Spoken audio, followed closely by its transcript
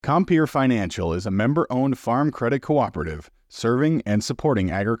Compeer Financial is a member-owned farm credit cooperative serving and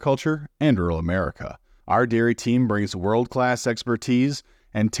supporting agriculture and rural America. Our dairy team brings world-class expertise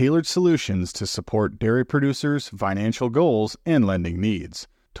and tailored solutions to support dairy producers' financial goals and lending needs.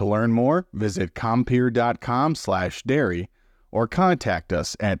 To learn more, visit compeer.com/dairy or contact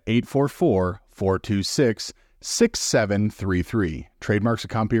us at 844-426-6733. Trademarks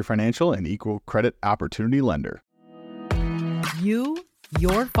of Compeer Financial and Equal Credit Opportunity Lender. You,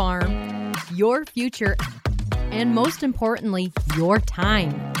 your farm, your future, and most importantly, your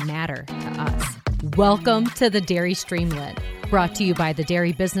time matter to us. Welcome to the Dairy Streamlet, brought to you by the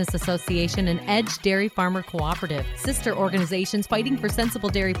Dairy Business Association and Edge Dairy Farmer Cooperative, sister organizations fighting for sensible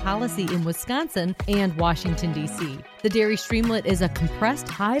dairy policy in Wisconsin and Washington, D.C. The Dairy Streamlet is a compressed,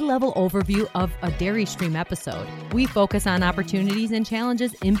 high-level overview of a Dairy Stream episode. We focus on opportunities and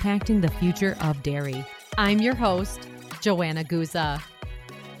challenges impacting the future of dairy. I'm your host, Joanna Guza.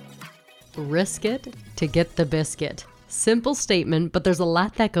 Risk it to get the biscuit. Simple statement, but there's a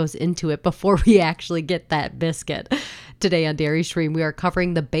lot that goes into it before we actually get that biscuit. Today on Dairy Stream, we are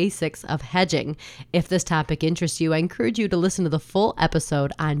covering the basics of hedging. If this topic interests you, I encourage you to listen to the full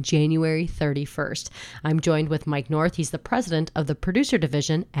episode on January 31st. I'm joined with Mike North. He's the president of the producer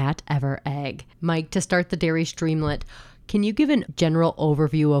division at EverAg. Mike, to start the Dairy Streamlet, can you give a general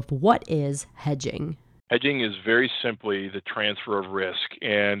overview of what is hedging? Hedging is very simply the transfer of risk.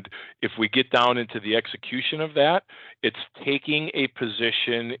 And if we get down into the execution of that, it's taking a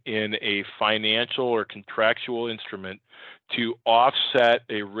position in a financial or contractual instrument to offset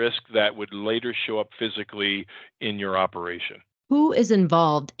a risk that would later show up physically in your operation. Who is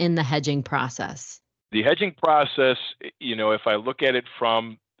involved in the hedging process? The hedging process, if I look at it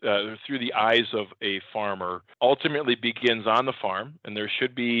from through the eyes of a farmer, ultimately begins on the farm, and there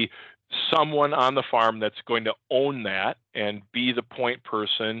should be someone on the farm that's going to own that and be the point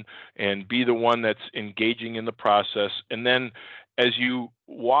person and be the one that's engaging in the process. And then as you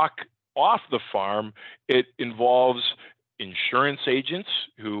walk off the farm, it involves insurance agents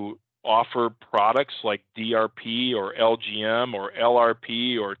who offer products like DRP or LGM or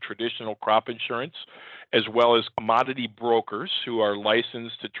LRP or traditional crop insurance, as well as commodity brokers who are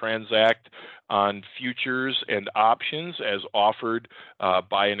licensed to transact on futures and options as offered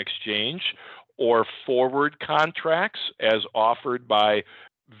by an exchange, or forward contracts as offered by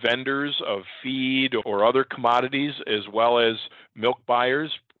vendors of feed or other commodities, as well as milk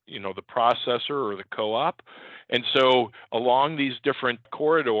buyers, the processor or the co-op. And so along these different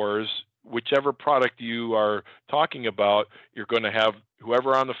corridors, whichever product you are talking about, you're going to have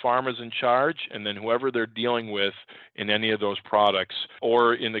whoever on the farm is in charge, and then whoever they're dealing with in any of those products.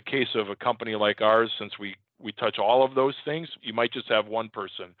 Or in the case of a company like ours, since we touch all of those things, you might just have one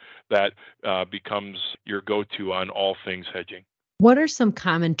person that becomes your go-to on all things hedging. What are some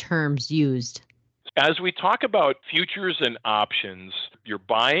common terms used? As we talk about futures and options, you're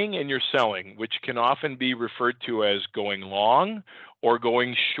buying and you're selling, which can often be referred to as going long or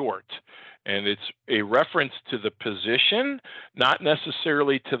going short. And it's a reference to the position, not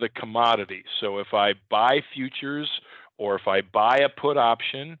necessarily to the commodity. So if I buy futures, or if I buy a put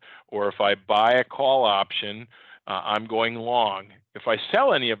option, or if I buy a call option, I'm going long. If I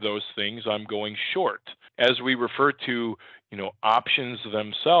sell any of those things, I'm going short. As we refer to, options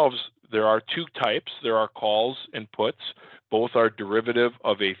themselves, there are two types. There are calls and puts. Both are derivative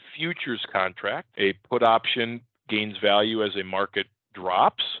of a futures contract. A put option gains value as a market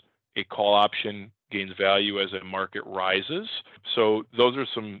drops. A call option gains value as a market rises. So those are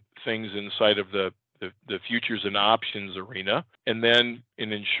some things inside of the futures and options arena. And then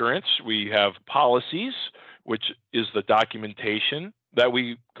in insurance, we have policies, which is the documentation that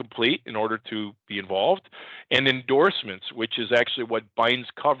we complete in order to be involved, and endorsements, which is actually what binds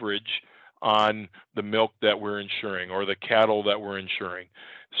coverage on the milk that we're insuring or the cattle that we're insuring.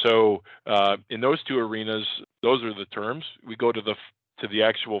 So in those two arenas, those are the terms. We go to the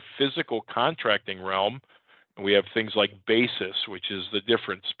actual physical contracting realm, and we have things like basis, which is the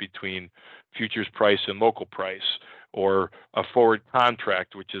difference between futures price and local price, or a forward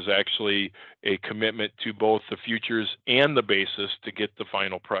contract, which is actually a commitment to both the futures and the basis to get the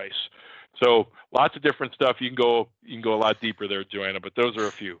final price. So lots of different stuff. You can go a lot deeper there, Joanna, but those are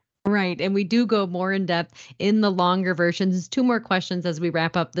a few. Right. And we do go more in depth in the longer versions. 2 more questions as we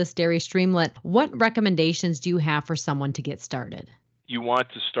wrap up this Dairy Streamlet. What recommendations do you have for someone to get started? you want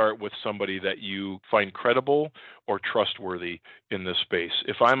to start with somebody that you find credible or trustworthy in this space.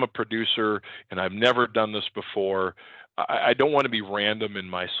 If I'm a producer and I've never done this before, I don't want to be random in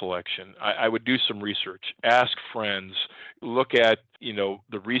my selection. I would do some research, ask friends, look at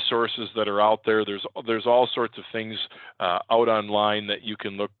the resources that are out there. There's all sorts of things out online that you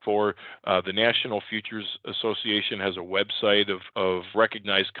can look for. The National Futures Association has a website of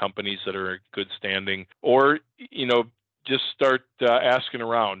recognized companies that are in good standing, or just start asking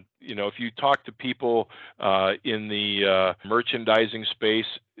around. If you talk to people in the merchandising space,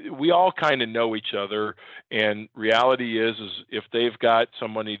 we all kind of know each other. And reality is if they've got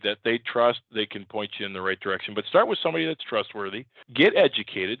somebody that they trust, they can point you in the right direction. But start with somebody that's trustworthy, get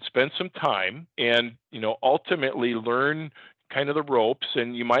educated, spend some time, and ultimately learn kind of the ropes.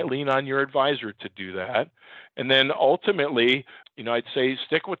 And you might lean on your advisor to do that. And then ultimately, I'd say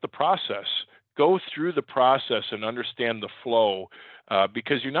stick with the process. Go through the process and understand the flow,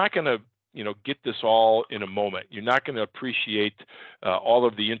 because you're not going to, get this all in a moment. You're not going to appreciate all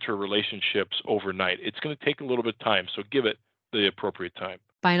of the interrelationships overnight. It's going to take a little bit of time, so give it the appropriate time.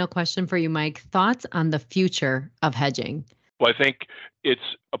 Final question for you, Mike. Thoughts on the future of hedging? Well, I think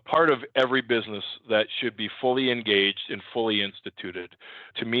it's a part of every business that should be fully engaged and fully instituted.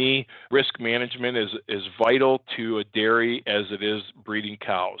 To me, risk management is vital to a dairy as it is breeding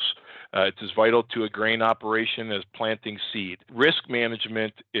cows. It's as vital to a grain operation as planting seed. Risk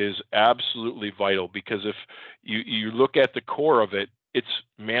management is absolutely vital, because if you look at the core of it, it's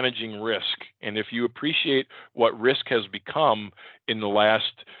managing risk. And if you appreciate what risk has become in the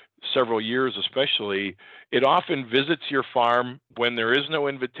last several years especially, it often visits your farm when there is no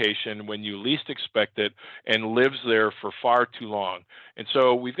invitation, when you least expect it, and lives there for far too long. And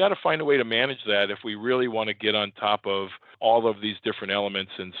so we've got to find a way to manage that if we really want to get on top of all of these different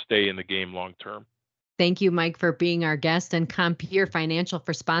elements and stay in the game long term. Thank you, Mike, for being our guest, and Compeer Financial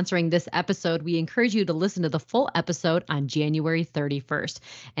for sponsoring this episode. We encourage you to listen to the full episode on January 31st.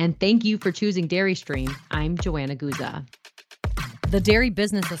 And thank you for choosing Dairy Stream. I'm Joanna Guza. The Dairy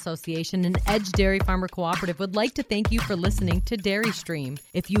Business Association and Edge Dairy Farmer Cooperative would like to thank you for listening to Dairy Stream.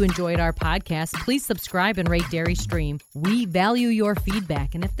 If you enjoyed our podcast, please subscribe and rate Dairy Stream. We value your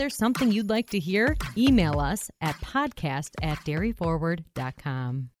feedback, and if there's something you'd like to hear, email us at podcast@dairyforward.com.